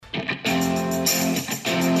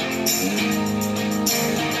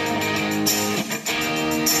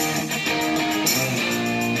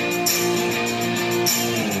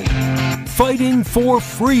fighting for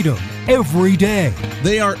freedom every day.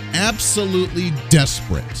 They are absolutely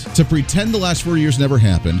desperate to pretend the last 4 years never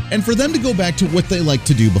happened and for them to go back to what they liked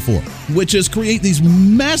to do before, which is create these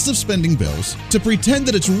massive spending bills to pretend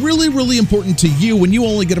that it's really, really important to you when you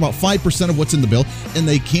only get about 5% of what's in the bill, and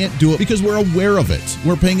they can't do it because we're aware of it.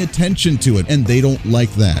 We're paying attention to it, and they don't like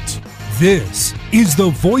that. This is the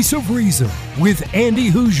Voice of Reason with Andy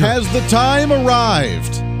Hoosier. Has the time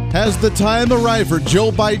arrived? Has the time arrived for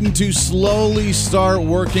Joe Biden to slowly start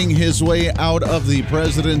working his way out of the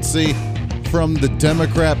presidency from the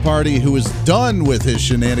Democrat Party, who is done with his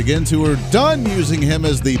shenanigans, who are done using him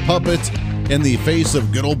as the puppet in the face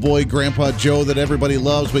of good old boy Grandpa Joe that everybody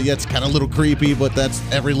loves, but yet it's kind of a little creepy, but that's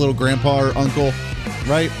every little grandpa or uncle,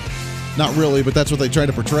 right? Not really, but that's what they try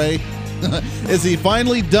to portray. Is he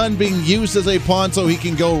finally done being used as a pawn so he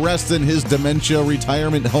can go rest in his dementia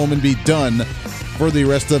retirement home and be done for the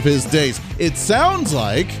rest of his days? It sounds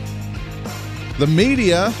like the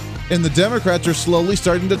media and the Democrats are slowly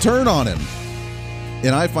starting to turn on him.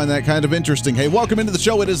 And I find that kind of interesting. Hey, welcome into the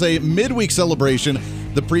show. It is a midweek celebration,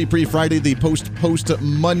 the pre-Friday, the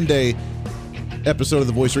post-Monday episode of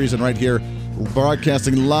The Voice of Reason right here,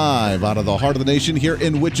 broadcasting live out of the heart of the nation here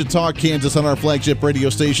in Wichita, Kansas, on our flagship radio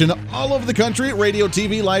station, all over the country, radio,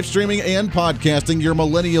 TV, live streaming, and podcasting. Your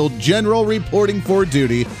millennial general reporting for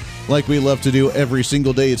duty, like we love to do every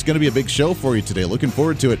single day. It's going to be a big show for you today. Looking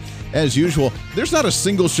forward to it. As usual, there's not a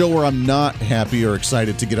single show where I'm not happy or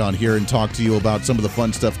excited to get on here and talk to you about some of the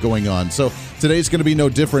fun stuff going on. So today's going to be no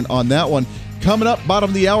different on that one. Coming up,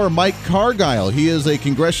 bottom of the hour, Mike Cargile. He is a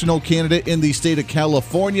congressional candidate in the state of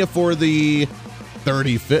California for the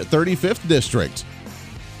 35th district.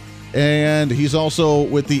 And he's also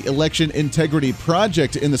with the Election Integrity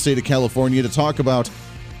Project in the state of California to talk about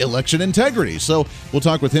election integrity. So we'll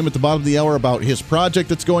talk with him at the bottom of the hour about his project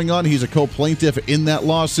that's going on. He's a co-plaintiff in that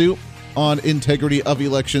lawsuit on integrity of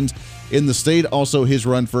elections in the state. Also, his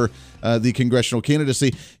run for the congressional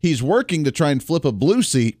candidacy. He's working to try and flip a blue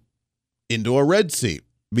seat into a red seat.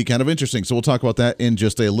 Be kind of interesting. So we'll talk about that in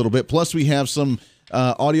just a little bit. Plus, we have some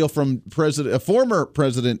audio from former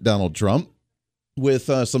President Donald Trump with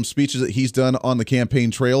some speeches that he's done on the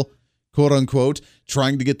campaign trail, quote unquote,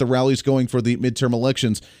 trying to get the rallies going for the midterm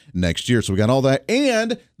elections next year. So we got all that.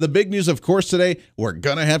 And the big news, of course, today, we're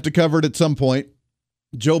going to have to cover it at some point.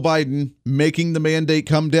 Joe Biden making the mandate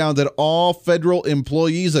come down that all federal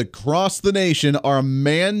employees across the nation are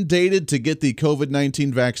mandated to get the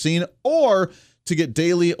COVID-19 vaccine or to get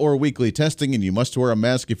daily or weekly testing, and you must wear a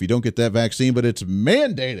mask if you don't get that vaccine, but it's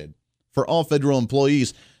mandated for all federal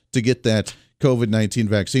employees to get that COVID-19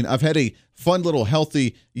 vaccine. I've had a fun little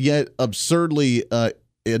healthy yet absurdly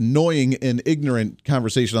annoying and ignorant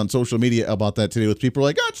conversation on social media about that today with people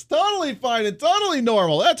like, that's totally fine and totally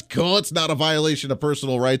normal. That's cool. It's not a violation of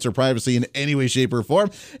personal rights or privacy in any way, shape, or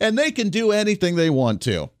form, and they can do anything they want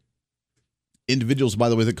to. Individuals, by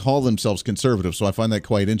the way, that call themselves conservative, so I find that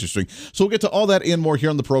quite interesting. So we'll get to all that and more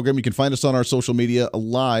here on the program. You can find us on our social media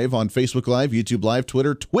live on Facebook Live, YouTube Live,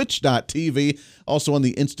 Twitter, Twitch.tv, also on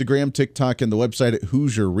the Instagram, TikTok, and the website at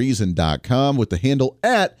HoosierReason.com with the handle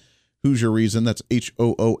at Hoosier Reason. That's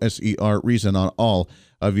HOOSER Reason on all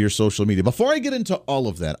of your social media. Before I get into all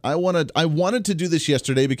of that, I wanted to do this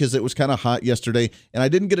yesterday because it was kind of hot yesterday, and I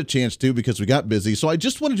didn't get a chance to because we got busy. So I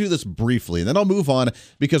just want to do this briefly, and then I'll move on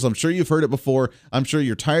because I'm sure you've heard it before. I'm sure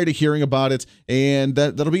you're tired of hearing about it, and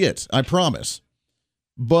that'll be it. I promise.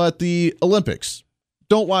 But the Olympics,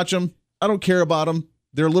 don't watch them. I don't care about them.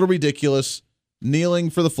 They're a little ridiculous. Kneeling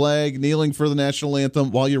for the flag, kneeling for the national anthem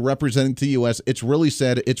while you're representing the U.S. It's really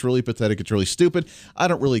sad. It's really pathetic. It's really stupid. I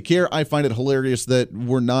don't really care. I find it hilarious that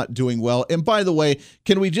we're not doing well. And by the way,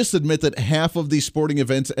 can we just admit that half of these sporting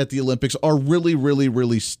events at the Olympics are really, really,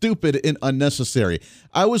 really stupid and unnecessary?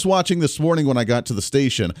 I was watching this morning when I got to the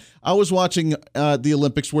station. I was watching the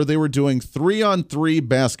Olympics where they were doing 3-on-3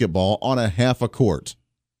 basketball on a half a court.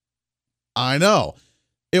 I know.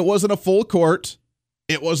 It wasn't a full court.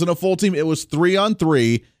 It wasn't a full team. It was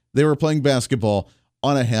 3-on-3. They were playing basketball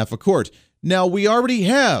on a half a court. Now, we already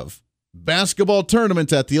have basketball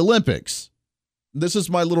tournaments at the Olympics. This is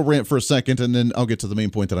my little rant for a second, and then I'll get to the main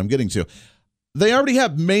point that I'm getting to. They already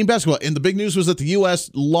have main basketball, and the big news was that the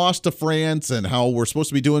U.S. lost to France and how we're supposed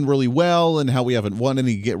to be doing really well and how we haven't won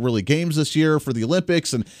any really games this year for the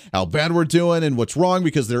Olympics and how bad we're doing and what's wrong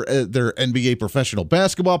because they're NBA professional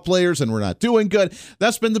basketball players and we're not doing good.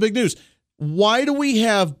 That's been the big news. Why do we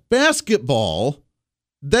have basketball,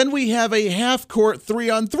 then we have a half-court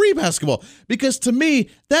 3-on-3 basketball? Because to me,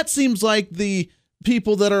 that seems like the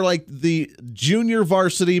people that are like the junior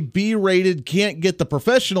varsity, B-rated, can't get the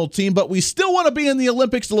professional team, but we still want to be in the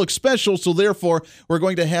Olympics to look special, so therefore we're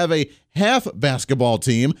going to have a half basketball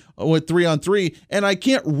team with 3-on-3, and I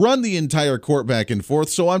can't run the entire court back and forth,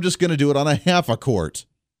 so I'm just going to do it on a half a court.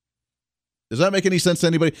 Does that make any sense to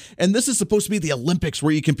anybody? And this is supposed to be the Olympics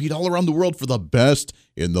where you compete all around the world for the best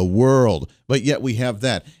in the world. But yet we have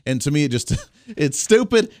that. And to me, it's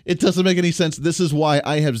stupid. It doesn't make any sense. This is why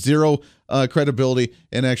I have zero credibility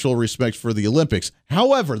and actual respect for the Olympics.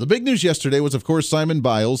 However, the big news yesterday was, of course, Simone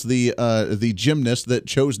Biles, the gymnast that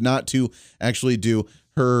chose not to actually do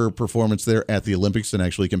her performance there at the Olympics and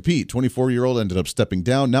actually compete. 24-year-old ended up stepping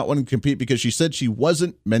down, not wanting to compete because she said she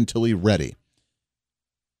wasn't mentally ready.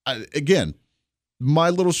 Again, my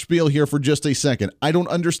little spiel here for just a second. I don't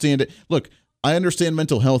understand it. Look, I understand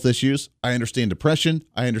mental health issues. I understand depression.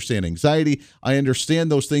 I understand anxiety. I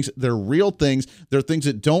understand those things. They're real things. They're things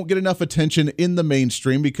that don't get enough attention in the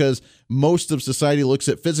mainstream because most of society looks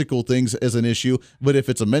at physical things as an issue. But if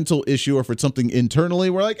it's a mental issue or if it's something internally,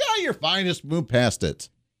 we're like, you're fine. Just move past it.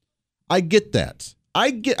 I get that.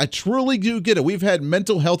 I truly do get it. We've had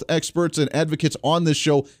mental health experts and advocates on this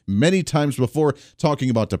show many times before talking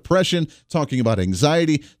about depression, talking about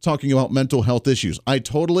anxiety, talking about mental health issues. I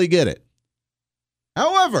totally get it.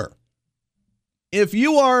 However, if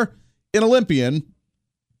you are an Olympian,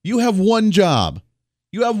 you have one job.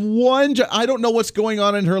 You have one job. I don't know what's going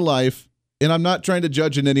on in her life, and I'm not trying to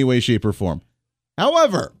judge in any way, shape, or form.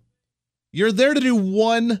 However, you're there to do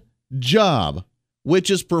one job, which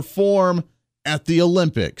is perform at the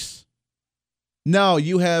Olympics. Now,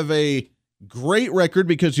 you have a great record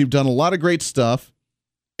because you've done a lot of great stuff,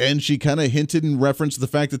 and she kind of hinted and referenced the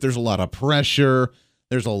fact that there's a lot of pressure,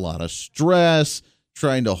 there's a lot of stress,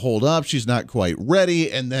 trying to hold up. She's not quite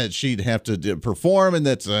ready, and that she'd have to perform, and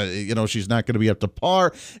that's, she's not going to be up to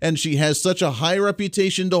par, and she has such a high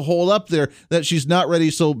reputation to hold up there that she's not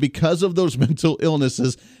ready. So because of those mental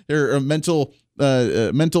illnesses, or mental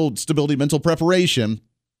stability, mental preparation,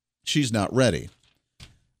 she's not ready.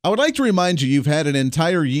 I would like to remind you, you've had an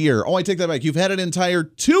entire year. I take that back. You've had an entire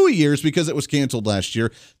 2 years because it was canceled last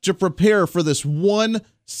year to prepare for this one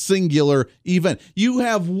singular event. You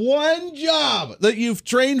have one job that you've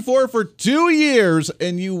trained for 2 years,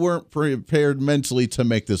 and you weren't prepared mentally to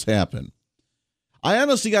make this happen. I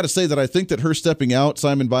honestly got to say that I think that her stepping out,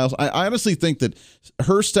 Simone Biles, I honestly think that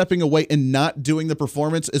her stepping away and not doing the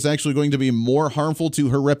performance is actually going to be more harmful to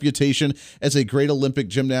her reputation as a great Olympic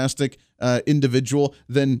gymnastic individual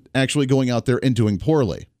than actually going out there and doing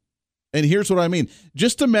poorly. And here's what I mean.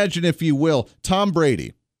 Just imagine, if you will, Tom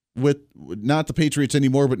Brady, with not the Patriots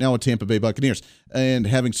anymore, but now with Tampa Bay Buccaneers, and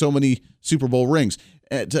having so many Super Bowl rings.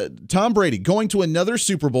 Tom Brady going to another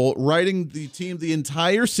Super Bowl, riding the team the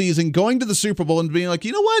entire season, going to the Super Bowl and being like,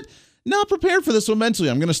 you know what? Not prepared for this one mentally.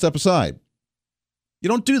 I'm going to step aside. You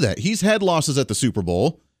don't do that. He's had losses at the Super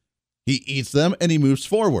Bowl. He eats them and he moves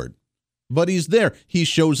forward. But he's there. He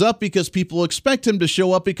shows up because people expect him to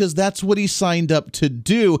show up because that's what he signed up to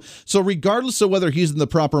do. So regardless of whether he's in the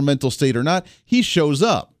proper mental state or not, he shows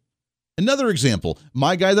up. Another example,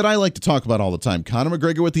 my guy that I like to talk about all the time, Conor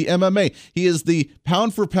McGregor with the MMA. He is the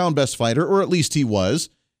pound-for-pound best fighter, or at least he was.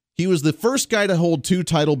 He was the first guy to hold 2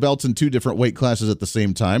 title belts in 2 different weight classes at the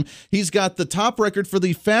same time. He's got the top record for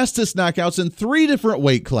the fastest knockouts in 3 different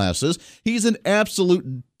weight classes. He's an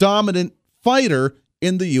absolute dominant fighter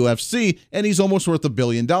in the UFC, and he's almost worth $1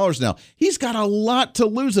 billion now. He's got a lot to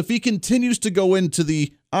lose if he continues to go into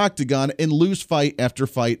the octagon and lose fight after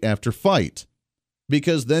fight after fight.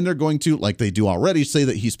 Because then they're going to, like they do already, say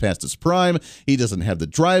that he's past his prime, he doesn't have the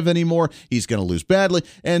drive anymore, he's going to lose badly,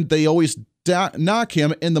 and they always knock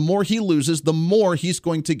him, and the more he loses, the more he's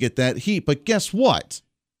going to get that heat. But guess what?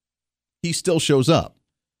 He still shows up.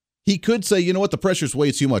 He could say, you know what, the pressure's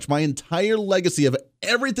way too much. My entire legacy of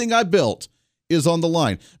everything I built is on the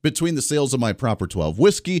line between the sales of my Proper 12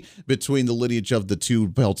 whiskey, between the lineage of the 2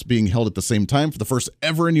 belts being held at the same time for the first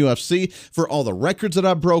ever in UFC, for all the records that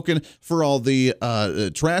I've broken, for all the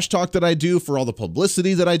trash talk that I do, for all the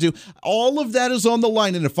publicity that I do. All of that is on the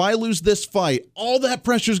line. And if I lose this fight, all that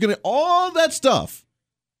pressure is all that stuff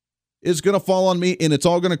is going to fall on me, and it's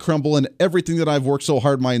all going to crumble, and everything that I've worked so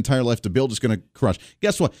hard my entire life to build is going to crush.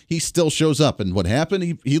 Guess what? He still shows up. And what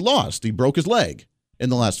happened? He lost. He broke his leg in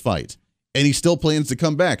the last fight. And he still plans to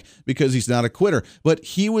come back because he's not a quitter. But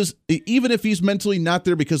he was, even if he's mentally not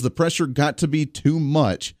there because the pressure got to be too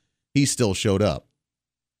much, he still showed up.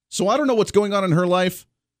 So I don't know what's going on in her life,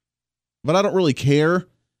 but I don't really care.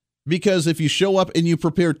 Because if you show up and you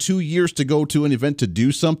prepare 2 years to go to an event to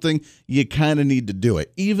do something, you kind of need to do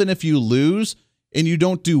it. Even if you lose, and you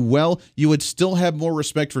don't do well, you would still have more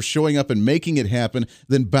respect for showing up and making it happen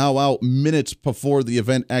than bow out minutes before the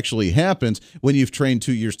event actually happens when you've trained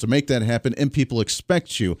 2 years to make that happen and people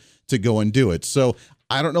expect you to go and do it. So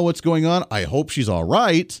I don't know what's going on. I hope she's all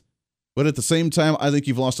right. But at the same time, I think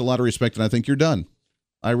you've lost a lot of respect, and I think you're done.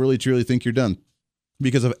 I really, truly think you're done.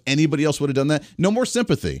 Because if anybody else would have done that, no more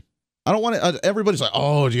sympathy. I don't want to, everybody's like,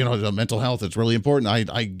 oh, mental health, it's really important.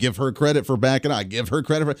 I give her credit for backing up. I give her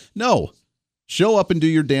credit for, no. Show up and do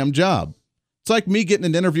your damn job. It's like me getting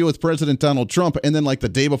an interview with President Donald Trump, and then like the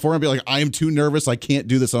day before, I'd be like, I am too nervous. I can't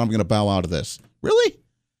do this, and I'm going to bow out of this. Really?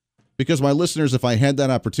 Because my listeners, if I had that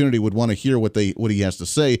opportunity, would want to hear what he has to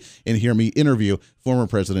say and hear me interview former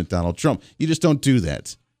President Donald Trump. You just don't do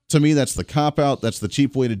that. To me, that's the cop-out. That's the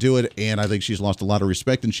cheap way to do it, and I think she's lost a lot of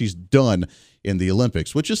respect, and she's done in the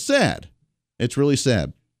Olympics, which is sad. It's really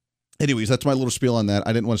sad. Anyways, that's my little spiel on that.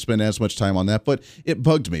 I didn't want to spend as much time on that, but it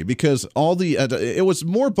bugged me because it was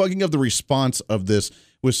more bugging of the response of this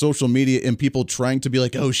with social media and people trying to be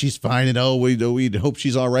like, oh, she's fine, and oh, we hope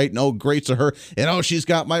she's all right, and oh, great to her, and oh, she's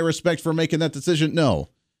got my respect for making that decision. No.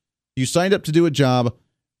 You signed up to do a job.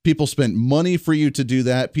 People spent money for you to do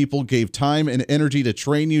that. People gave time and energy to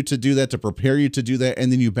train you to do that, to prepare you to do that,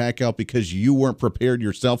 and then you back out because you weren't prepared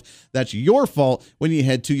yourself. That's your fault when you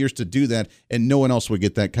had 2 years to do that, and no one else would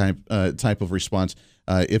get that type of response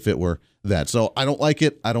if it were that. So I don't like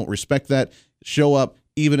it. I don't respect that. Show up,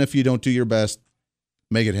 even if you don't do your best.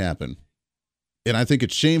 Make it happen. And I think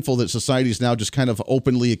it's shameful that society's now just kind of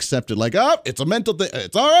openly accepted, like, oh, it's a mental thing.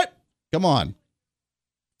 It's all right. Come on.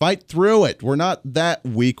 Fight through it. We're not that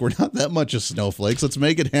weak. We're not that much of snowflakes. Let's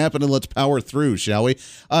make it happen and let's power through, shall we?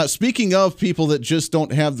 Speaking of people that just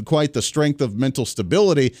don't have quite the strength of mental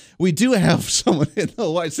stability, we do have someone in the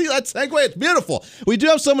White House. See that segue? It's beautiful. We do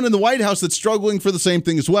have someone in the White House that's struggling for the same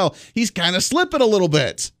thing as well. He's kind of slipping a little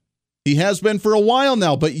bit. He has been for a while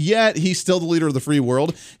now, but yet he's still the leader of the free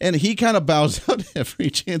world, and he kind of bows out every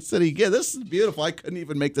chance that he gets. This is beautiful. I couldn't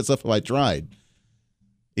even make this up if I tried.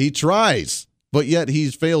 He tries. But yet he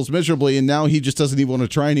fails miserably, and now he just doesn't even want to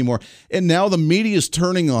try anymore. And now the media is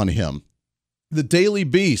turning on him. The Daily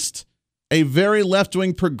Beast, a very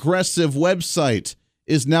left-wing progressive website,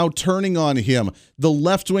 is now turning on him. The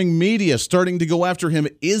left-wing media starting to go after him.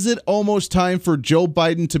 Is it almost time for Joe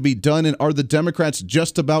Biden to be done, and are the Democrats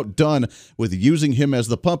just about done with using him as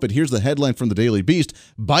the puppet? Here's the headline from the Daily Beast.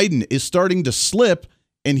 Biden is starting to slip,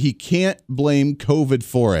 and he can't blame COVID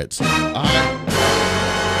for it.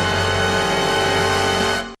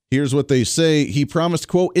 Here's what they say. He promised,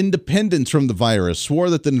 quote, independence from the virus, swore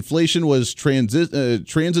that the inflation was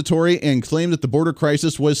transitory, and claimed that the border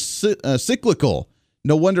crisis was cyclical.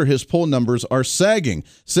 No wonder his poll numbers are sagging.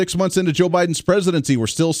 6 months into Joe Biden's presidency, we're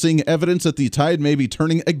still seeing evidence that the tide may be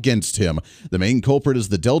turning against him. The main culprit is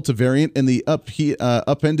the Delta variant and the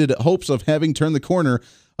upended hopes of having turned the corner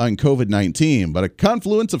on COVID-19. But a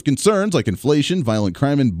confluence of concerns like inflation, violent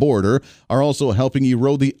crime, and border are also helping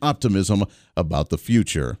erode the optimism about the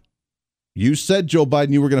future. You said, Joe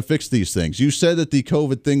Biden, you were going to fix these things. You said that the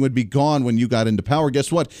COVID thing would be gone when you got into power. Guess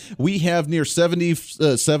what? We have near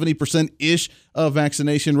 70%-ish of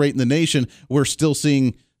vaccination rate in the nation. We're still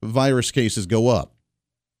seeing virus cases go up.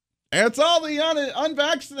 It's all the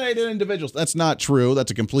unvaccinated individuals. That's not true.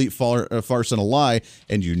 That's a complete farce and a lie,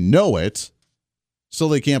 and you know it. So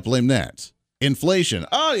they can't blame that. Inflation.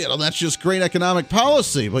 Oh, that's just great economic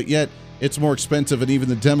policy, but yet it's more expensive, and even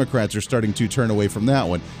the Democrats are starting to turn away from that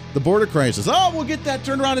one. The border crisis. Oh, we'll get that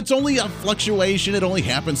turned around. It's only a fluctuation. It only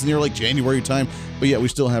happens near like January time, but yet we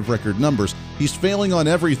still have record numbers. He's failing on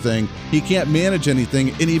everything. He can't manage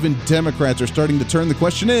anything, and even Democrats are starting to turn. The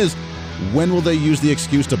question is, when will they use the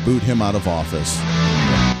excuse to boot him out of office?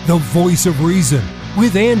 The Voice of Reason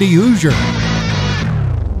with Andy Hoosier.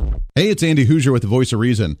 Hey, it's Andy Hoosier with the Voice of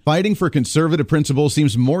Reason. Fighting for conservative principles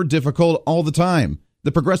seems more difficult all the time.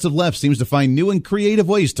 The progressive left seems to find new and creative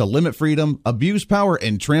ways to limit freedom, abuse power,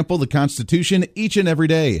 and trample the Constitution each and every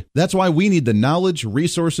day. That's why we need the knowledge,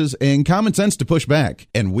 resources, and common sense to push back,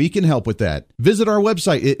 and we can help with that. Visit our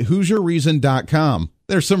website at HoosierReason.com.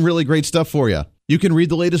 There's some really great stuff for you. You can read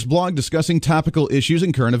the latest blog discussing topical issues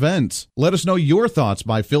and current events. Let us know your thoughts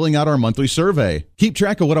by filling out our monthly survey. Keep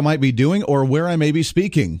track of what I might be doing or where I may be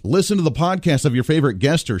speaking. Listen to the podcast of your favorite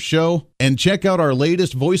guest or show, and check out our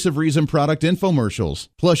latest Voice of Reason product infomercials.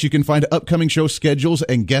 Plus, you can find upcoming show schedules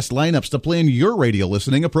and guest lineups to plan your radio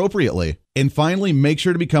listening appropriately. And finally, make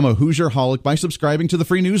sure to become a Hoosier-holic by subscribing to the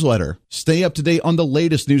free newsletter. Stay up to date on the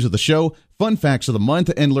latest news of the show, fun facts of the month,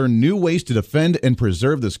 and learn new ways to defend and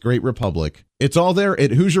preserve this great republic. It's all there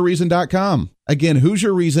at HoosierReason.com. Again,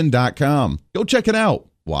 HoosierReason.com. Go check it out.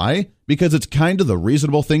 Why? Because it's kind of the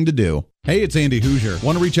reasonable thing to do. Hey, it's Andy Hoosier.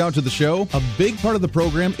 Want to reach out to the show? A big part of the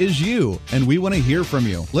program is you, and we want to hear from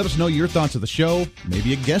you. Let us know your thoughts of the show,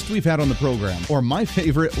 maybe a guest we've had on the program, or my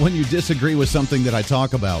favorite, when you disagree with something that I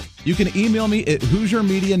talk about. You can email me at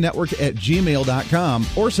HoosierMediaNetwork@gmail.com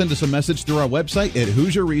or send us a message through our website at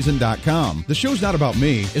HoosierReason.com. The show's not about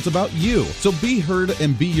me, it's about you. So be heard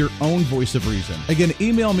and be your own voice of reason. Again,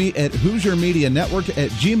 email me at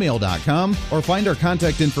HoosierMediaNetwork@gmail.com or find our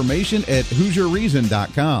contact information at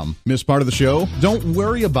HoosierReason.com. Miss part of the show? Don't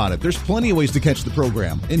worry about it. There's plenty of ways to catch the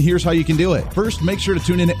program, and here's how you can do it. First, make sure to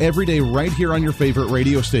tune in every day right here on your favorite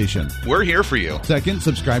radio station. We're here for you. Second,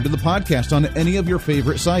 subscribe to the podcast on any of your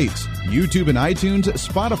favorite sites. YouTube and iTunes,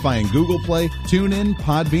 Spotify and Google Play, TuneIn,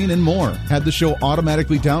 Podbean, and more. Have the show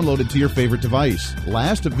automatically downloaded to your favorite device.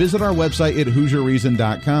 Last, visit our website at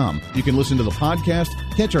HoosierReason.com. You can listen to the podcast,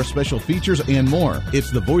 catch our special features, and more.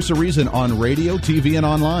 It's the voice of reason on radio, TV, and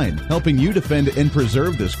online, helping you defend and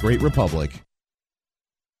preserve this great republic.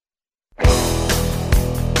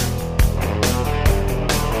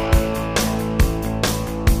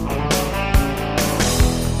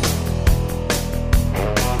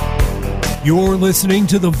 You're listening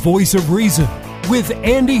to the Voice of Reason with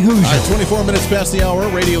Andy Hoosier. All right, 24 minutes past the hour.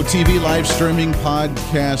 Radio, TV, live streaming,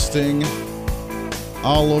 podcasting,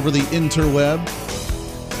 all over the interweb.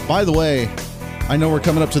 By the way, I know we're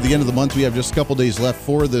coming up to the end of the month. We have just a couple days left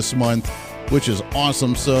for this month, which is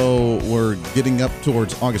awesome. So we're getting up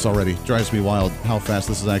towards August already. Drives me wild how fast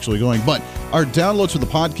this is actually going. But our downloads for the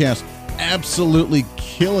podcast, absolutely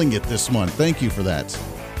killing it this month. Thank you for that.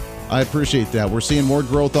 I appreciate that. We're seeing more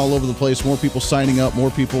growth all over the place, more people signing up, more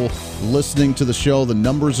people listening to the show. The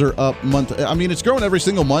numbers are up month. I mean, it's growing every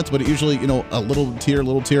single month, but it usually, a little tier.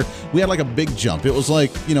 We had like a big jump. It was like,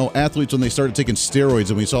 athletes when they started taking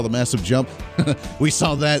steroids and we saw the massive jump. We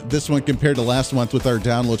saw that this one compared to last month with our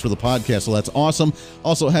downloads for the podcast. So that's awesome.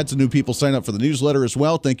 Also had some new people sign up for the newsletter as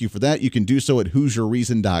well. Thank you for that. You can do so at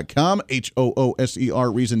HoosierReason.com,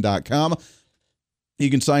 HOOSER Reason.com. You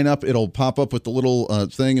can sign up. It'll pop up with the little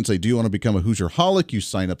thing and say, do you want to become a Hoosier-holic? You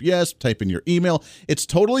sign up yes, type in your email. It's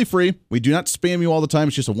totally free. We do not spam you all the time.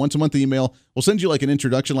 It's just a once-a-month email. We'll send you like an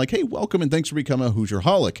introduction like, hey, welcome and thanks for becoming a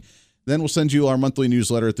Hoosier-holic. Then we'll send you our monthly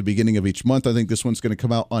newsletter at the beginning of each month. I think this one's going to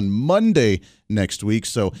come out on Monday next week.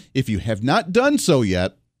 So if you have not done so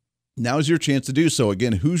yet, now's your chance to do so.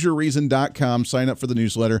 Again, HoosierReason.com. Sign up for the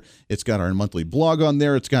newsletter. It's got our monthly blog on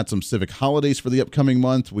there. It's got some civic holidays for the upcoming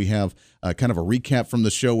month. We have kind of a recap from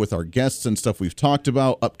the show with our guests and stuff we've talked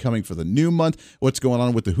about upcoming for the new month. What's going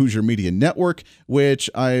on with the Hoosier Media Network, which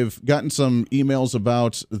I've gotten some emails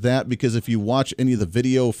about that because if you watch any of the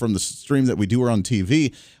video from the stream that we do on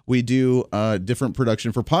TV, we do different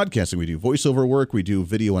production for podcasting. We do voiceover work. We do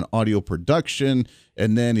video and audio production.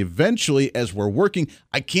 And then eventually, as we're working,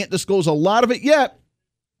 I can't disclose a lot of it yet,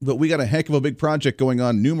 but we got a heck of a big project going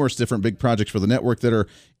on, numerous different big projects for the network that are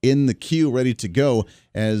in the queue, ready to go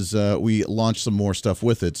as we launch some more stuff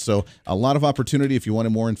with it. So a lot of opportunity. If you wanted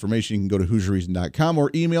more information, you can go to HoosierReason.com or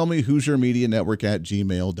email me,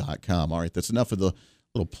 HoosierMediaNetwork@gmail.com. All right, that's enough of the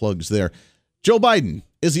little plugs there. Joe Biden,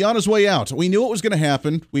 is he on his way out? We knew it was going to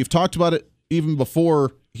happen. We've talked about it even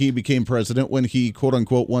before he became president, when he, quote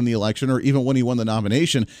unquote, won the election, or even when he won the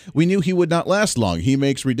nomination. We knew he would not last long. He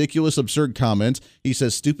makes ridiculous, absurd comments. He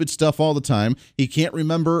says stupid stuff all the time. He can't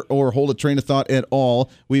remember or hold a train of thought at all.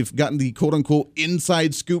 We've gotten the, quote unquote,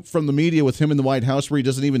 inside scoop from the media with him in the White House, where he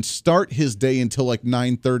doesn't even start his day until like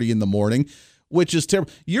 9:30 in the morning, which is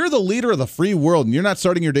terrible. You're the leader of the free world, and you're not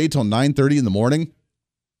starting your day till 9:30 in the morning.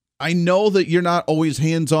 I know that you're not always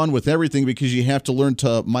hands-on with everything because you have to learn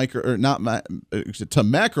to macromanage, not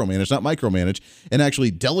micromanage, and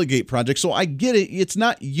actually delegate projects. So I get it. It's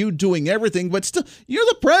not you doing everything, but still, you're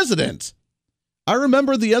the president. I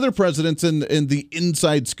remember the other presidents in the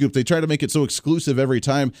inside scoop. They try to make it so exclusive every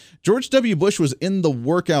time. George W. Bush was in the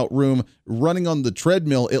workout room running on the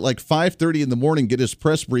treadmill at like 5:30 in the morning, get his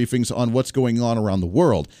press briefings on what's going on around the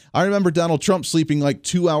world. I remember Donald Trump sleeping like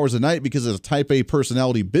 2 hours a night because of a type A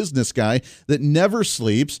personality business guy that never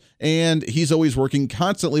sleeps, and he's always working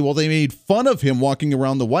constantly while they made fun of him walking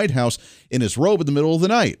around the White House in his robe in the middle of the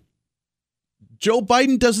night. Joe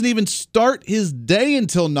Biden doesn't even start his day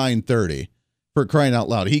until 9:30. For crying out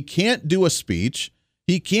loud. He can't do a speech.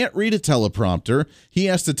 He can't read a teleprompter. He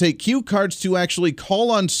has to take cue cards to actually call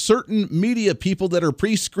on certain media people that are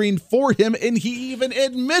pre-screened for him, and he even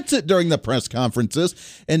admits it during the press conferences.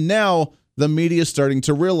 And now the media is starting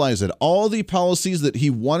to realize it. All the policies that he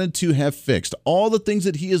wanted to have fixed, all the things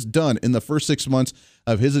that he has done in the first 6 months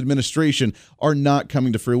of his administration are not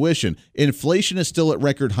coming to fruition. Inflation is still at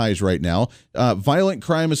record highs right now. Violent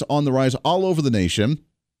crime is on the rise all over the nation.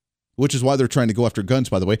 which is why they're trying to go after guns,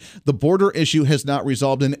 by the way. The border issue has not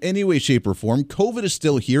resolved in any way, shape, or form. COVID is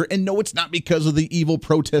still here. And no, it's not because of the evil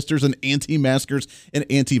protesters and anti-maskers and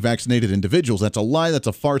anti-vaccinated individuals. That's a lie. That's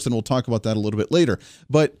a farce. And we'll talk about that a little bit later.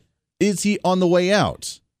 But is he on the way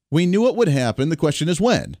out? We knew it would happen. The question is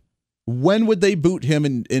when. When would they boot him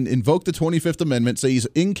and invoke the 25th Amendment, say he's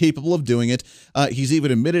incapable of doing it? He's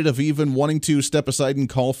even admitted of even wanting to step aside and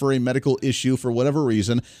call for a medical issue for whatever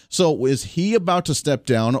reason. So is he about to step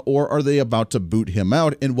down, or are they about to boot him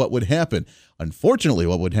out? And what would happen? Unfortunately,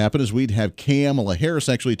 what would happen is we'd have Kamala Harris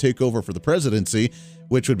actually take over for the presidency,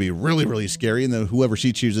 which would be really, really scary, and then whoever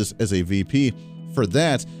she chooses as a VP for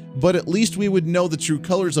that. But at least we would know the true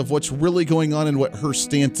colors of what's really going on and what her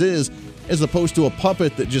stance is, as opposed to a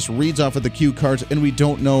puppet that just reads off of the cue cards and we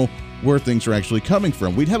don't know where things are actually coming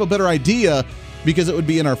from. We'd have a better idea because it would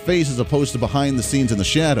be in our face as opposed to behind the scenes in the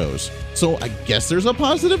shadows. So I guess there's a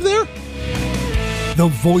positive there? The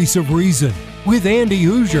Voice of Reason with Andy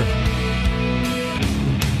Hoosier.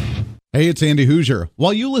 Hey, it's Andy Hoosier.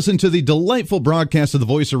 While you listen to the delightful broadcast of The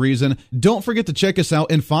Voice of Reason, don't forget to check us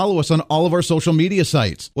out and follow us on all of our social media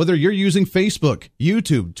sites. Whether you're using Facebook,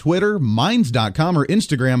 YouTube, Twitter, Minds.com, or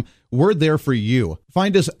Instagram, we're there for you.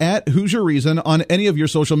 Find us at Hoosier Reason on any of your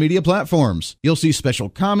social media platforms. You'll see special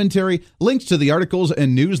commentary, links to the articles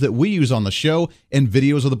and news that we use on the show, and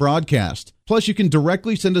videos of the broadcast. Plus, you can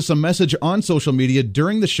directly send us a message on social media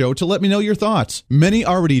during the show to let me know your thoughts. Many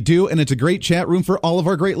already do, and it's a great chat room for all of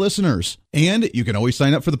our great listeners. And you can always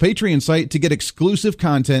sign up for the Patreon site to get exclusive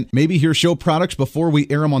content, maybe hear show products before we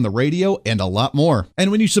air them on the radio, and a lot more.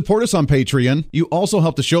 And when you support us on Patreon, you also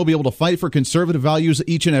help the show be able to fight for conservative values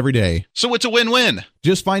each and every day. So it's a win-win.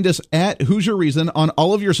 Just find us at Hoosier Reason on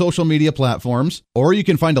all of your social media platforms, or you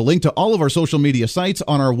can find a link to all of our social media sites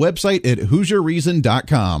on our website at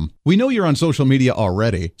HoosierReason.com. We know you're on social media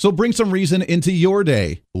already, so bring some reason into your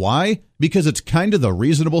day. Why? Because it's kind of the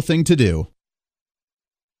reasonable thing to do.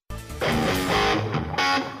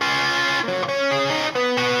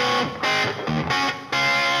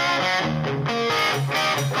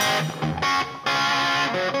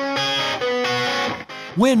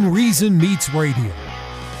 When Reason Meets Radio.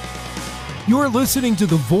 You're listening to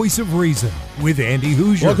The Voice of Reason with Andy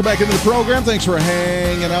Hoosier. Welcome back into the program. Thanks for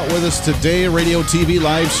hanging out with us today. Radio, TV,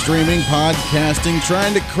 live streaming, podcasting,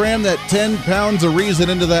 trying to cram that 10 pounds of reason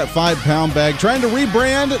into that 5-pound bag, trying to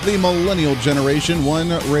rebrand the millennial generation, one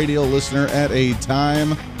radio listener at a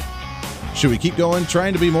time. Should we keep going?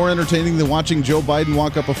 Trying to be more entertaining than watching Joe Biden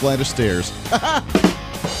walk up a flight of stairs.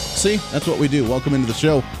 See, that's what we do. Welcome into the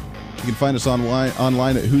show. You can find us online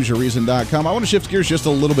at HoosierReason.com. I want to shift gears just a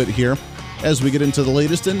little bit here as we get into the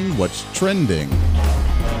latest in what's trending.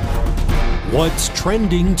 What's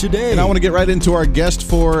trending today? And I want to get right into our guest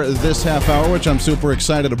for this half hour, which I'm super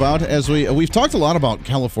excited about. As we've talked a lot about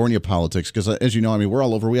California politics, because as you know, I mean, we're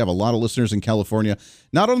all over. We have a lot of listeners in California.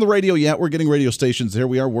 Not on the radio yet. We're getting radio stations there.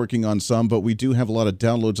 We are working on some, but we do have a lot of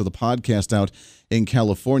downloads of the podcast out in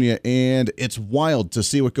California, and it's wild to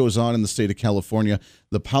see what goes on in the state of California.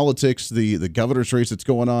 The politics, the governor's race that's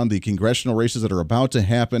going on, the congressional races that are about to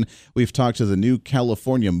happen. We've talked to the new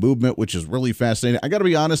California movement, which is really fascinating. I got to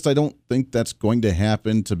be honest, I don't think that's going to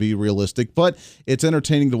happen, to be realistic, but it's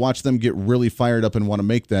entertaining to watch them get really fired up and want to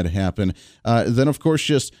make that happen. Then, of course,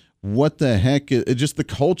 just what the heck, just the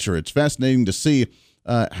culture. It's fascinating to see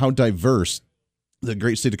how diverse the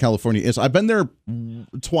great state of California is. I've been there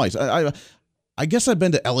twice. I guess I've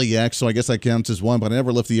been to LAX, so I guess that counts as one, but I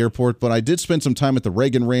never left the airport. But I did spend some time at the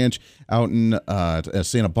Reagan Ranch out in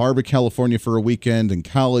Santa Barbara, California for a weekend in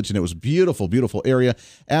college, and it was a beautiful, beautiful area.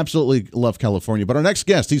 Absolutely love California. But our next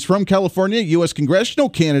guest, he's from California, U.S. Congressional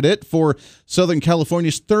candidate for Southern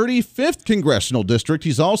California's 35th Congressional District.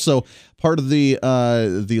 He's also part of the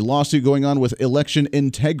lawsuit going on with election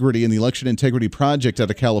integrity and the Election Integrity Project out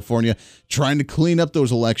of California, trying to clean up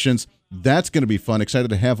those elections. That's going to be fun. Excited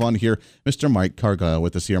to have on here Mr. Mike Cargile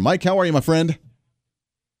with us here. Mike, how are you, my friend?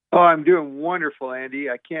 Oh, I'm doing wonderful, Andy.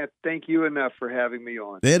 I can't thank you enough for having me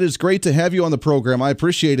on. It is great to have you on the program. I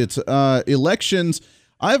appreciate it. Elections,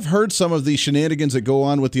 I've heard some of the shenanigans that go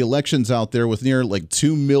on with the elections out there with near like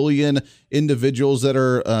 2 million individuals that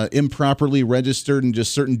are improperly registered in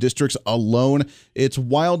just certain districts alone. It's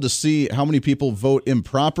wild to see how many people vote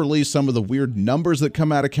improperly, some of the weird numbers that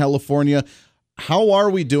come out of California. How are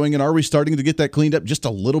we doing, and are we starting to get that cleaned up just a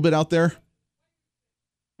little bit out there?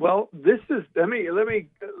 Well, let me.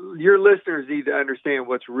 Your listeners need to understand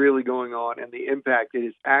what's really going on and the impact it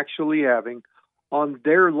is actually having on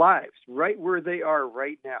their lives, right where they are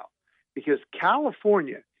right now. Because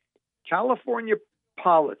California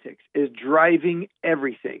politics is driving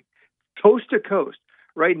everything, coast to coast,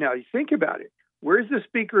 right now. You think about it. Where's the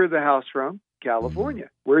Speaker of the House from? California.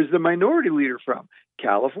 Where's the Minority Leader from?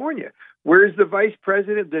 California. Where's the Vice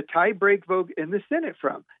President, the tie-break vote in the Senate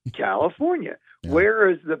from? California. Yeah. Where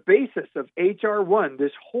is the basis of H.R. 1,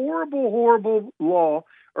 this horrible, horrible law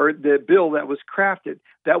or the bill that was crafted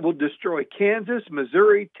that will destroy Kansas,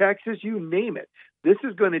 Missouri, Texas, you name it. This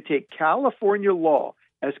is going to take California law,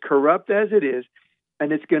 as corrupt as it is,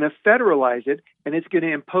 and it's going to federalize it, and it's going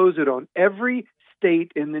to impose it on every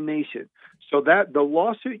state in the nation. So that the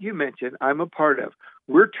lawsuit you mentioned, I'm a part of,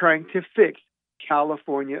 we're trying to fix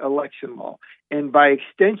California election law. And by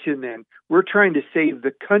extension, then, we're trying to save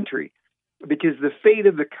the country, because the fate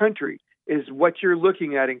of the country is what you're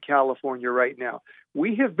looking at in California right now.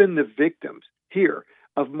 We have been the victims here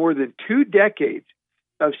of more than 2 decades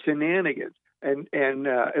of shenanigans and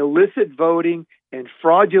illicit voting and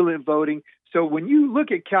fraudulent voting. So when you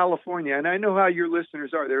look at California, and I know how your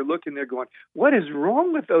listeners are, they're looking, they're going, what is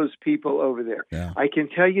wrong with those people over there? Yeah. I can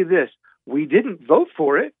tell you this, we didn't vote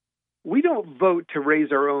for it. We don't vote to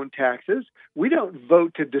raise our own taxes. We don't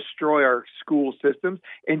vote to destroy our school systems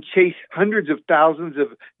and chase hundreds of thousands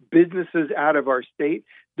of businesses out of our state.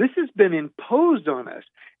 This has been imposed on us.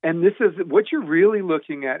 And this is what you're really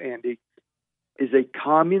looking at, Andy, is a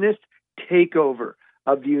communist takeover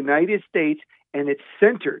of the United States, and its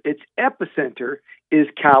center, its epicenter is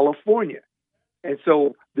California. And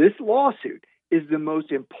so this lawsuit is the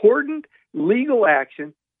most important legal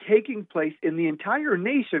action taking place in the entire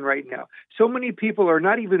nation right now. So many people are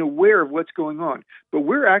not even aware of what's going on, but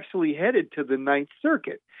we're actually headed to the Ninth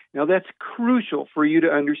Circuit. Now, that's crucial for you to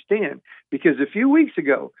understand, because a few weeks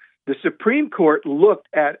ago, the Supreme Court looked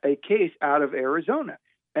at a case out of Arizona,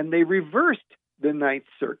 and they reversed the Ninth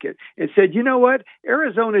Circuit and said, you know what?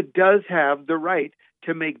 Arizona does have the right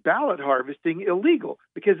to make ballot harvesting illegal,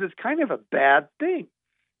 because it's kind of a bad thing.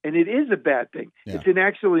 And it is a bad thing. Yeah. It's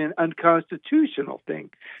actually an unconstitutional thing.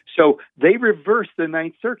 So they reversed the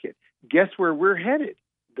Ninth Circuit. Guess where we're headed?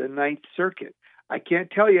 The Ninth Circuit. I can't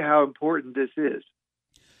tell you how important this is.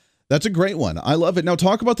 That's a great one. I love it. Now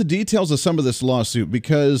talk about the details of some of this lawsuit,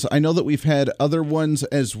 because I know that we've had other ones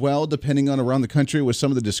as well, depending on around the country with some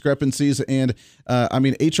of the discrepancies. And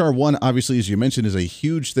H.R. 1, obviously, as you mentioned, is a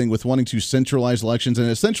huge thing with wanting to centralize elections and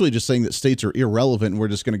essentially just saying that states are irrelevant and we're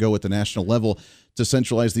just going to go at the national level to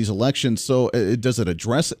centralize these elections. So does it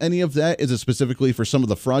address any of that? Is it specifically for some of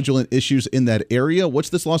the fraudulent issues in that area? What's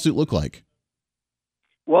this lawsuit look like?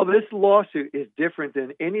 Well, this lawsuit is different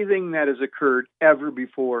than anything that has occurred ever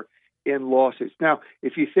before in lawsuits. Now,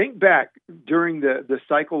 if you think back during the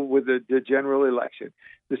cycle with the general election,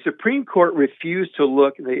 the Supreme Court refused to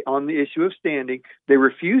look on the issue of standing. They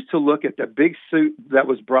refused to look at the big suit that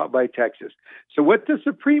was brought by Texas. So what the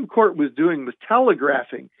Supreme Court was doing was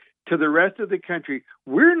telegraphing to the rest of the country,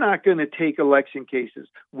 we're not going to take election cases.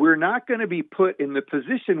 We're not going to be put in the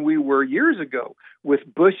position we were years ago with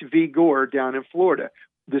Bush v. Gore down in Florida.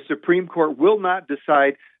 The Supreme Court will not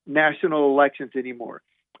decide national elections anymore.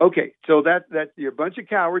 Okay, so that you're a bunch of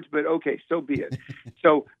cowards, but okay, so be it.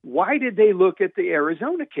 So why did they look at the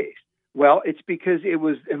Arizona case? Well, it's because it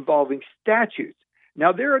was involving statutes.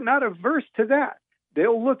 Now, they're not averse to that.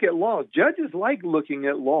 They'll look at laws. Judges like looking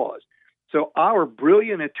at laws. So our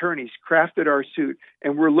brilliant attorneys crafted our suit,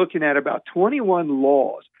 and we're looking at about 21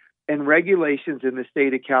 laws and regulations in the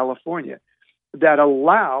state of California that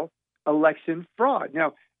allow election fraud.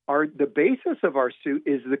 Now, the basis of our suit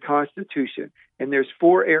is the Constitution, and there's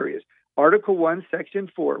 4 areas. Article 1,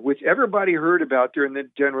 Section 4, which everybody heard about during the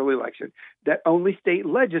general election, that only state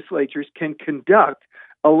legislatures can conduct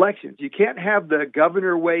elections. You can't have the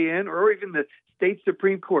governor weigh in or even the state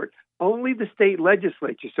Supreme Court, only the state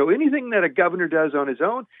legislature. So anything that a governor does on his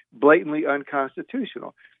own, blatantly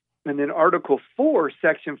unconstitutional. And then Article 4,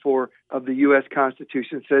 Section 4 of the U.S.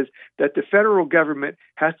 Constitution says that the federal government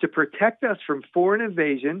has to protect us from foreign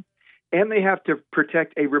invasion, and they have to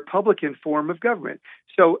protect a Republican form of government.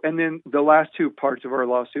 So, and then the last 2 parts of our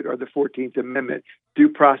lawsuit are the 14th Amendment, due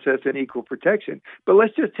process and equal protection. But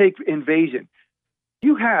let's just take invasion.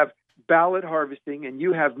 You have ballot harvesting, and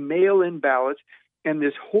you have mail-in ballots, and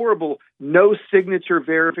this horrible no signature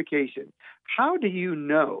verification. How do you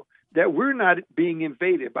know that we're not being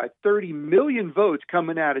invaded by 30 million votes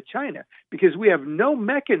coming out of China? Because we have no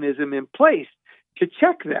mechanism in place to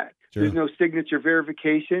check that. Sure. There's no signature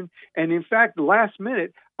verification. And in fact, last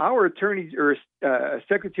minute, our attorney or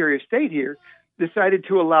Secretary of State here decided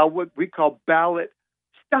to allow what we call ballot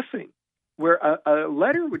stuffing, where a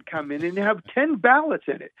letter would come in and have 10 ballots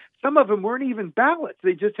in it. Some of them weren't even ballots.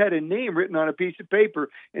 They just had a name written on a piece of paper.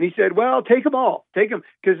 And he said, well, take them all. Take them.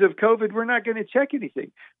 Because of COVID, we're not going to check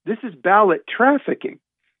anything. This is ballot trafficking.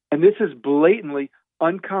 And this is blatantly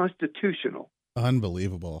unconstitutional.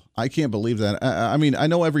 Unbelievable. I can't believe that. I mean, I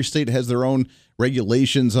know every state has their own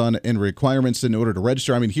regulations on and requirements in order to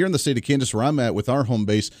register. I mean, here in the state of Kansas, where I'm at with our home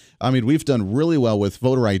base, I mean, we've done really well with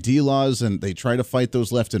voter ID laws, and they try to fight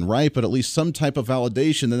those left and right, but at least some type of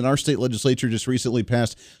validation. And then our state legislature just recently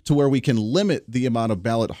passed to where we can limit the amount of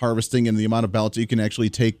ballot harvesting and the amount of ballots you can actually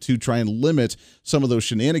take to try and limit some of those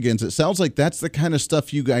shenanigans. It sounds like that's the kind of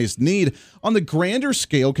stuff you guys need. On the grander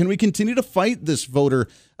scale, can we continue to fight this voter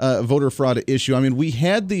fraud issue? I mean, we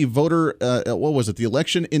had the the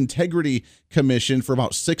Election Integrity Commission for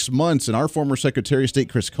about 6 months, and our former Secretary of State,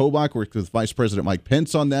 Chris Kobach, worked with Vice President Mike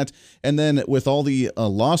Pence on that. And then with all the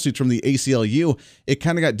lawsuits from the ACLU, it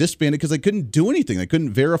kind of got disbanded because they couldn't do anything. They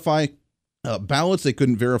couldn't verify ballots. They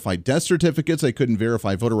couldn't verify death certificates. They couldn't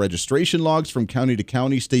verify voter registration logs from county to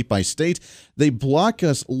county, state by state. They block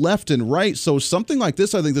us left and right. So something like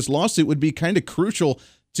this, I think this lawsuit would be kind of crucial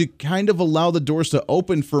to kind of allow the doors to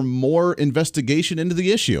open for more investigation into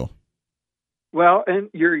the issue. Well, and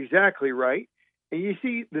you're exactly right. And you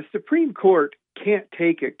see, the Supreme Court can't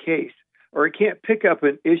take a case, or it can't pick up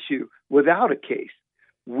an issue without a case.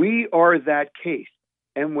 We are that case.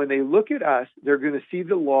 And when they look at us, they're going to see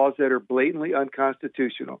the laws that are blatantly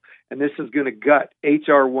unconstitutional. And this is going to gut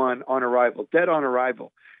H.R. 1 on arrival, dead on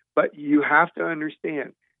arrival. But you have to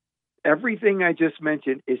understand, everything I just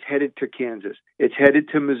mentioned is headed to Kansas. It's headed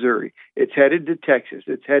to Missouri. It's headed to Texas.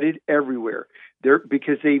 It's headed everywhere.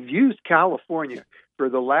 Because they've used California for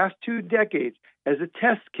the last 2 decades as a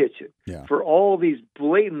test kitchen for all these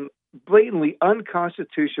blatantly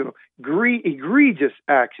unconstitutional, egregious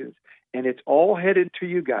actions. And it's all headed to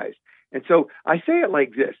you guys. And so I say it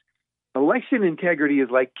like this. Election integrity is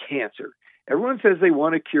like cancer. Everyone says they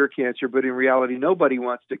want to cure cancer, but in reality, nobody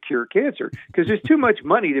wants to cure cancer because there's too much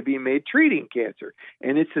money to be made treating cancer.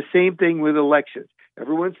 And it's the same thing with elections.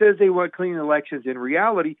 Everyone says they want clean elections. In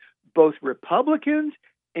reality, both Republicans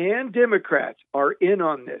and Democrats are in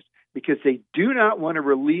on this because they do not want to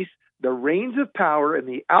release the reins of power and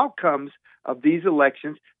the outcomes of these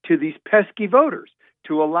elections to these pesky voters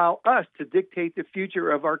to allow us to dictate the future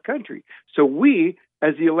of our country. So we,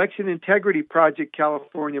 as the Election Integrity Project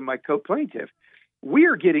California, my co-plaintiff, we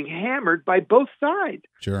are getting hammered by both sides.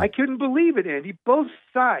 Sure. I couldn't believe it, Andy. Both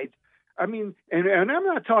sides. I mean, and I'm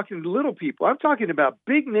not talking to little people. I'm talking about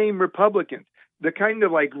big-name Republicans, the kind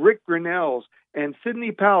of like Rick Grinnell's and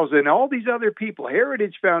Sidney Powell's and all these other people,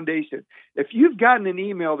 Heritage Foundation. If you've gotten an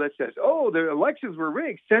email that says, oh, the elections were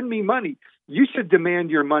rigged, send me money, you should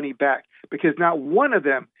demand your money back because not one of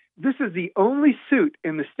them, this is the only suit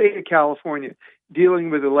in the state of California dealing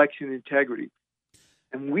with election integrity.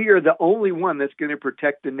 And we are the only one that's going to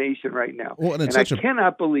protect the nation right now. Well, and I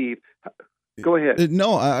cannot believe... Go ahead.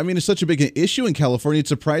 No, I mean, it's such a big issue in California. It's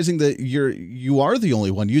surprising that you are the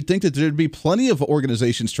only one. You'd think that there'd be plenty of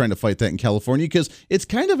organizations trying to fight that in California because it's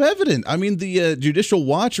kind of evident. I mean, the Judicial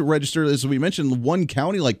Watch registered, as we mentioned, one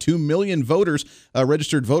county, like 2 million voters,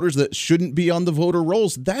 registered voters that shouldn't be on the voter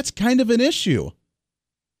rolls. That's kind of an issue.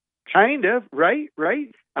 Kind of, right.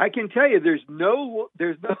 I can tell you there's no,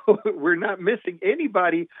 we're not missing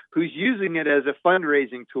anybody who's using it as a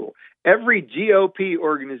fundraising tool. Every GOP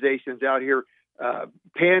organization's out here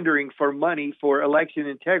pandering for money for election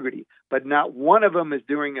integrity, but not one of them is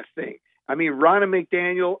doing a thing. I mean, Ronna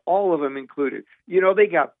McDaniel, all of them included. You know, they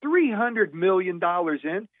got $300 million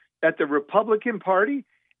in at the Republican Party.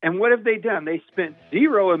 And what have they done? They spent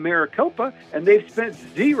zero in Maricopa, and they've spent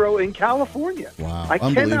zero in California. Wow. I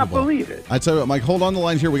cannot believe it. I tell you what, Mike, hold on the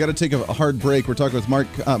line here. We got to take a hard break. We're talking with Mike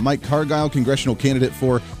Cargile, congressional candidate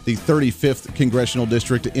for the 35th Congressional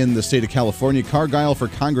District in the state of California.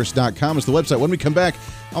 CargileForCongress.com is the website. When we come back,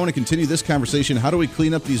 I want to continue this conversation. How do we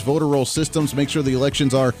clean up these voter roll systems, make sure the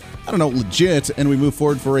elections are, legit, and we move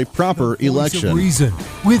forward for a proper election? Voice of Reason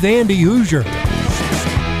with Andy Hoosier.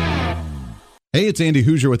 Hey, it's Andy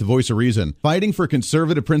Hoosier with the Voice of Reason. Fighting for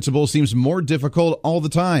conservative principles seems more difficult all the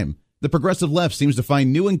time. The progressive left seems to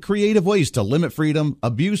find new and creative ways to limit freedom,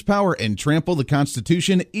 abuse power, and trample the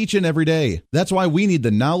Constitution each and every day. That's why we need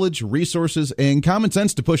the knowledge, resources, and common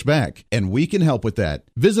sense to push back, and we can help with that.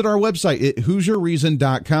 Visit our website at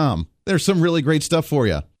HoosierReason.com. There's some really great stuff for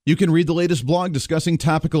you. You can read the latest blog discussing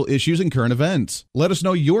topical issues and current events. Let us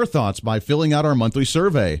know your thoughts by filling out our monthly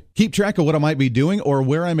survey. Keep track of what I might be doing or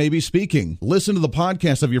where I may be speaking. Listen to the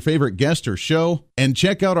podcast of your favorite guest or show, and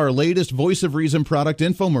check out our latest Voice of Reason product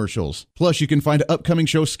infomercials. Plus, you can find upcoming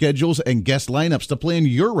show schedules and guest lineups to plan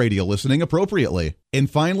your radio listening appropriately. And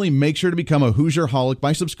finally, make sure to become a Hoosier-holic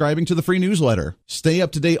by subscribing to the free newsletter. Stay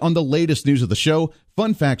up to date on the latest news of the show,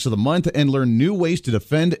 fun facts of the month, and learn new ways to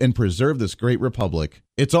defend and preserve this great republic.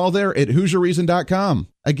 It's all there at HoosierReason.com.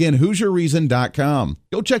 Again, HoosierReason.com.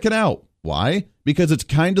 Go check it out. Why? Because it's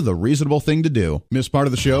kind of the reasonable thing to do. Miss part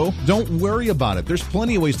of the show? Don't worry about it. There's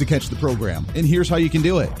plenty of ways to catch the program, and here's how you can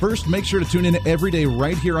do it. First, make sure to tune in every day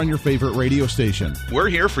right here on your favorite radio station. We're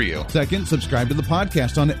here for you. Second, subscribe to the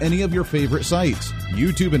podcast on any of your favorite sites.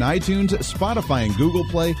 YouTube and iTunes, Spotify and Google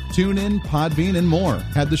Play, TuneIn, Podbean, and more.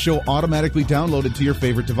 Have the show automatically downloaded to your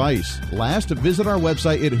favorite device. Last, visit our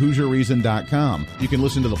website at HoosierReason.com. You can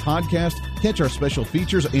listen to the podcast, catch our special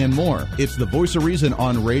features, and more. It's the Voice of Reason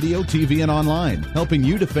on radio, TV, and online, helping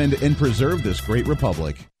you defend and preserve this great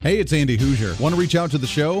republic. Hey, it's Andy Hoosier. Want to reach out to the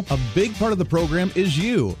show? A big part of the program is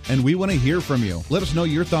you, and we want to hear from you. Let us know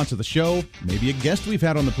your thoughts of the show, maybe a guest we've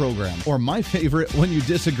had on the program, or my favorite, when you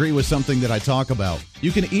disagree with something that I talk about.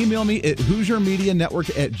 You can email me at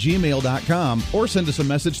HoosierMediaNetwork@gmail.com or send us a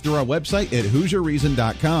message through our website at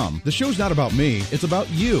HoosierReason.com. The show's not about me, it's about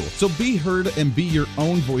you. So be heard and be your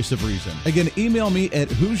own voice of reason. Again, email me at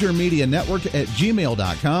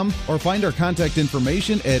HoosierMediaNetwork@gmail.com or find our contact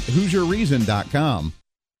information at HoosierReason.com.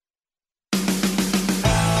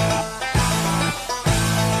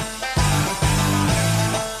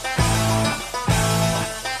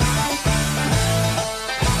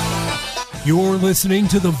 You're listening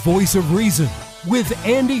to the Voice of Reason with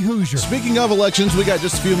Andy Hoosier. Speaking of elections, we got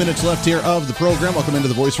just a few minutes left here of the program. Welcome into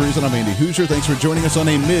the Voice of Reason. I'm Andy Hoosier. Thanks for joining us on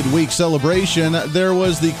a midweek celebration. There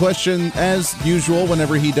was the question, as usual,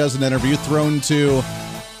 whenever he does an interview, thrown to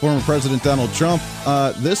former President Donald Trump.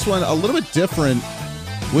 This one, a little bit different.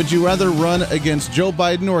 Would you rather run against Joe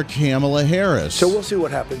Biden or Kamala Harris? So we'll see what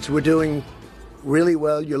happens. We're doing really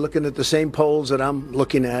well. You're looking at the same polls that I'm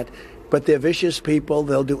looking at. But they're vicious people.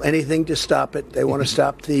 They'll do anything to stop it. They want to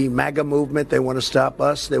stop the MAGA movement. They want to stop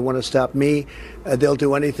us. They want to stop me. They'll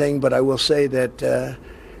do anything. But I will say that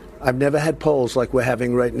I've never had polls like we're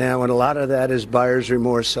having right now. And a lot of that is buyer's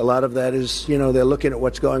remorse. A lot of that is, they're looking at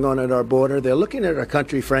what's going on at our border. They're looking at our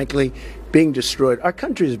country, frankly, being destroyed. Our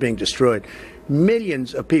country is being destroyed.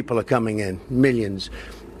 Millions of people are coming in, millions.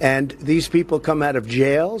 And these people come out of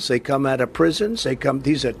jails. They come out of prisons.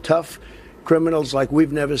 These are tough criminals like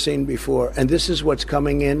we've never seen before. And this is what's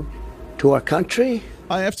coming in to our country.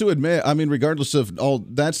 I have to admit, regardless of all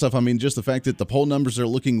that stuff, just the fact that the poll numbers are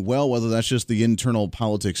looking well, whether that's just the internal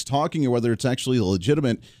politics talking or whether it's actually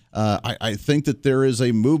legitimate, I think that there is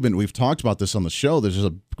a movement. We've talked about this on the show. There's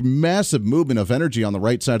a massive movement of energy on the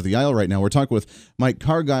right side of the aisle right now. We're talking with Mike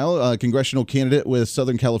Cargile, a congressional candidate with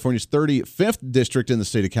Southern California's 35th district in the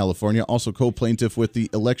state of California, also co-plaintiff with the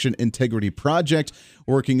Election Integrity Project,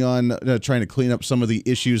 working on trying to clean up some of the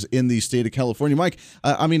issues in the state of California. Mike,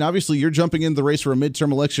 obviously you're jumping in the race for a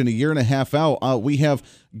midterm election a year and a half out. We have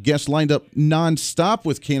guests lined up nonstop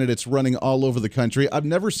with candidates running all over the country. I've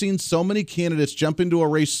never seen so many candidates jump into a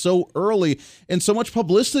race so early and so much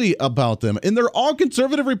publicity about them. And they're all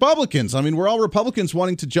conservative Republicans. We're all Republicans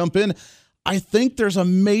wanting to jump in. I think there's a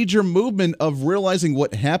major movement of realizing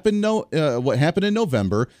what happened in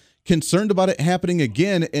November, concerned about it happening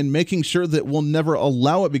again, and making sure that we'll never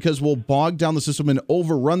allow it because we'll bog down the system and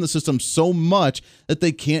overrun the system so much that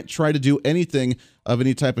they can't try to do anything of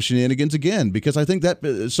any type of shenanigans again, because I think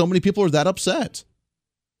that so many people are that upset.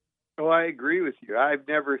 Oh, I agree with you. I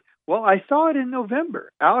saw it in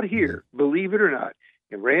November out here, believe it or not,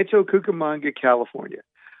 in Rancho Cucamonga, California.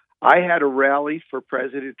 I had a rally for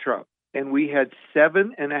President Trump, and we had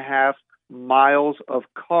 7.5 miles of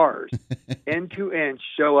cars end to end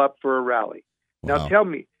show up for a rally. Wow. Now tell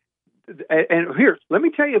me, and here, let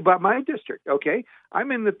me tell you about my district, okay?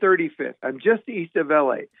 I'm in the 35th. I'm just east of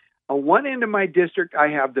LA. On one end of my district, I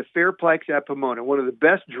have the Fairplex at Pomona, one of the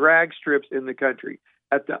best drag strips in the country.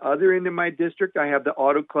 At the other end of my district, I have the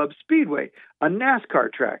Auto Club Speedway, a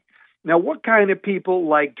NASCAR track. Now, what kind of people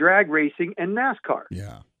like drag racing and NASCAR?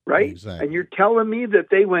 Yeah. Right? Exactly. And you're telling me that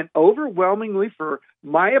they went overwhelmingly for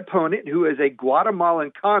my opponent, who is a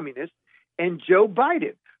Guatemalan communist, and Joe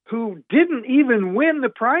Biden, who didn't even win the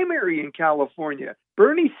primary in California.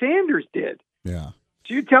 Bernie Sanders did. Yeah.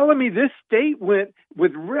 So you're telling me this state went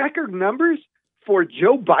with record numbers for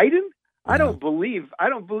Joe Biden? Yeah. I don't believe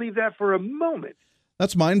that for a moment.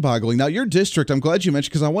 That's mind-boggling. Now, your district, I'm glad you mentioned,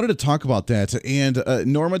 because I wanted to talk about that. And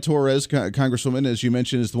Norma Torres, Congresswoman, as you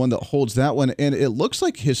mentioned, is the one that holds that one. And it looks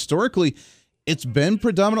like historically it's been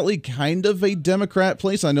predominantly kind of a Democrat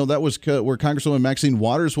place. I know that was where Congresswoman Maxine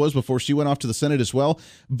Waters was before she went off to the Senate as well.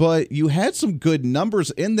 But you had some good numbers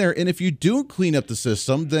in there. And if you do clean up the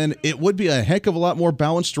system, then it would be a heck of a lot more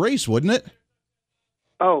balanced race, wouldn't it?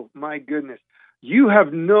 Oh, my goodness. You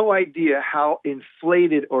have no idea how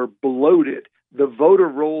inflated or bloated the voter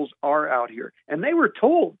rolls are out here. And they were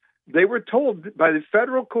told by the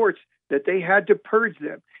federal courts that they had to purge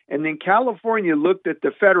them. And then California looked at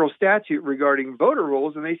the federal statute regarding voter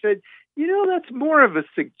rolls, and they said, that's more of a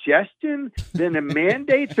suggestion than a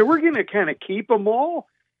mandate. So we're going to kind of keep them all.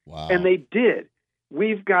 Wow. And they did.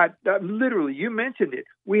 We've got, literally, you mentioned it,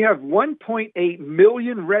 we have 1.8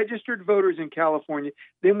 million registered voters in California.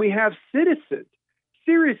 Then we have citizens.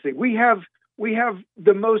 Seriously, we have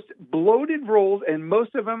the most bloated rolls, and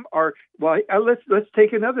most of them are, let's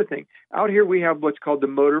take another thing. Out here we have what's called the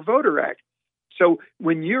Motor Voter Act. So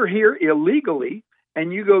when you're here illegally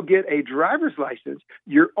and you go get a driver's license,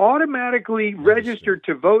 you're automatically registered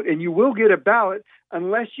to vote, and you will get a ballot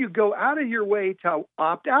unless you go out of your way to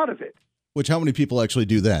opt out of it. Which, how many people actually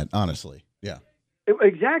do that, honestly? Yeah.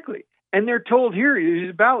 Exactly. And they're told, here, use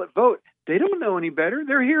a ballot, vote. They don't know any better.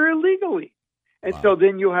 They're here illegally. And so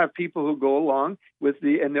then you'll have people who go along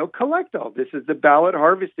and they'll collect all. This is the ballot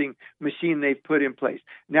harvesting machine they've put in place.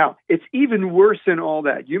 Now, it's even worse than all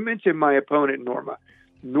that. You mentioned my opponent, Norma.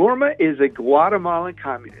 Norma is a Guatemalan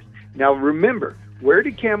communist. Now, remember, where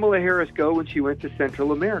did Kamala Harris go when she went to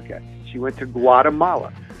Central America? She went to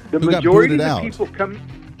Guatemala. The majority of the people come...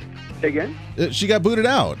 Say again? She got booted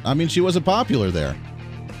out. I mean, she wasn't popular there.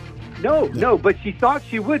 No, but she thought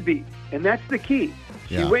she would be, and that's the key.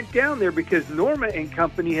 She went down there because Norma and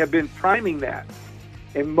company have been priming that.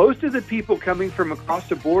 And most of the people coming from across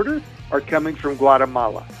the border are coming from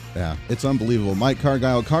Guatemala. Yeah, it's unbelievable. Mike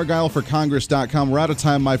Cargile, CargileForCongress.com. We're out of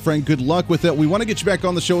time, my friend. Good luck with it. We want to get you back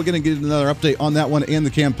on the show again and get another update on that one and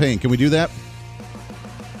the campaign. Can we do that?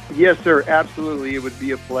 Yes, sir. Absolutely. It would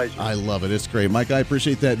be a pleasure. I love it. It's great. Mike, I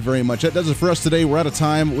appreciate that very much. That does it for us today. We're out of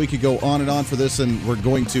time. We could go on and on for this, and we're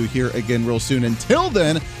going to here again real soon. Until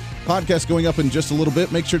then, podcast going up in just a little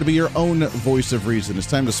bit. Make sure to be your own voice of reason. It's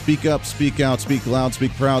time to speak up, speak out, speak loud,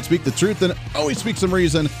 speak proud, speak the truth, and always speak some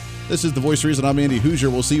reason. This is The Voice of Reason. I'm Andy Hoosier.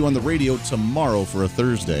 We'll see you on the radio tomorrow for a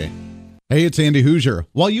Thursday. Hey, it's Andy Hoosier.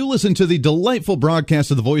 While you listen to the delightful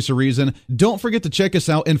broadcast of The Voice of Reason, don't forget to check us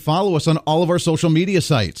out and follow us on all of our social media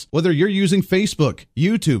sites. Whether you're using Facebook,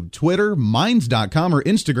 YouTube, Twitter, Minds.com, or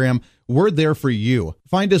Instagram, we're there for you.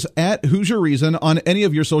 Find us at Hoosier Reason on any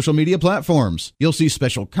of your social media platforms. You'll see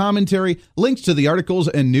special commentary, links to the articles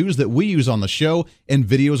and news that we use on the show, and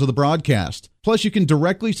videos of the broadcast. Plus, you can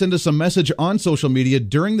directly send us a message on social media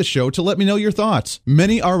during the show to let me know your thoughts.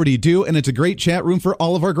 Many already do, and it's a great chat room for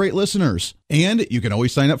all of our great listeners. And you can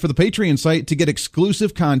always sign up for the Patreon site to get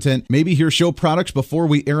exclusive content, maybe hear show products before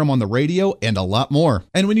we air them on the radio, and a lot more.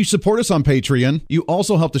 And when you support us on Patreon, you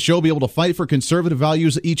also help the show be able to fight for conservative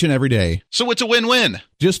values each and every day. So it's a win-win.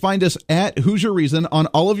 Just find us at Hoosier Reason on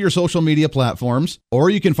all of your social media platforms, or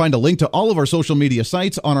you can find a link to all of our social media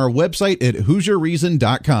sites on our website at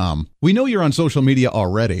HoosierReason.com. We know you're on social media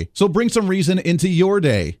already, so bring some reason into your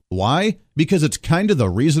day. Why? Because it's kind of the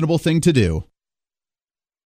reasonable thing to do.